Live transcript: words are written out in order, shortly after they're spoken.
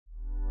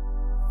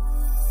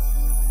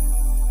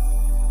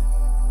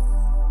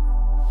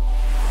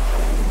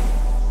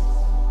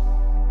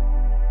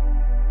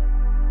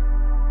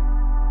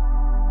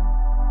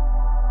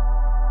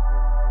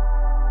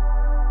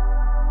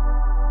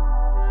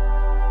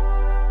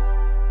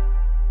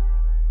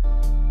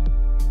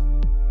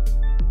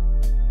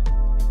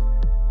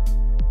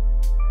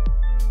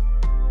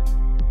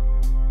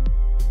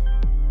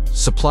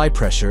Supply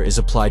pressure is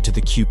applied to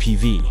the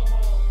QPV.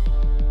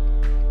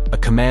 A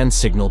command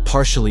signal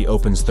partially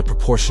opens the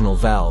proportional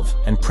valve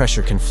and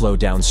pressure can flow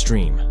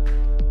downstream.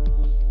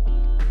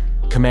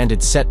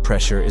 Commanded set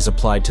pressure is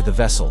applied to the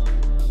vessel.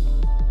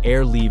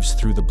 Air leaves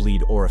through the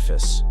bleed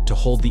orifice to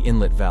hold the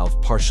inlet valve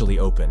partially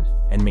open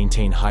and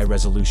maintain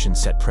high-resolution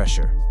set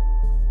pressure.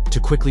 To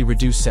quickly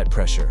reduce set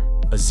pressure,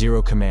 a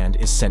zero command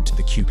is sent to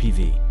the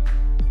QPV.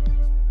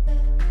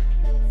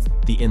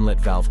 The inlet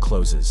valve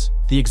closes.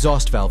 The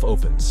exhaust valve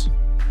opens.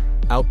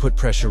 Output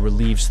pressure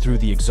relieves through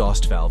the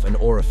exhaust valve and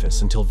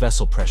orifice until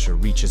vessel pressure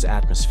reaches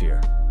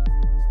atmosphere.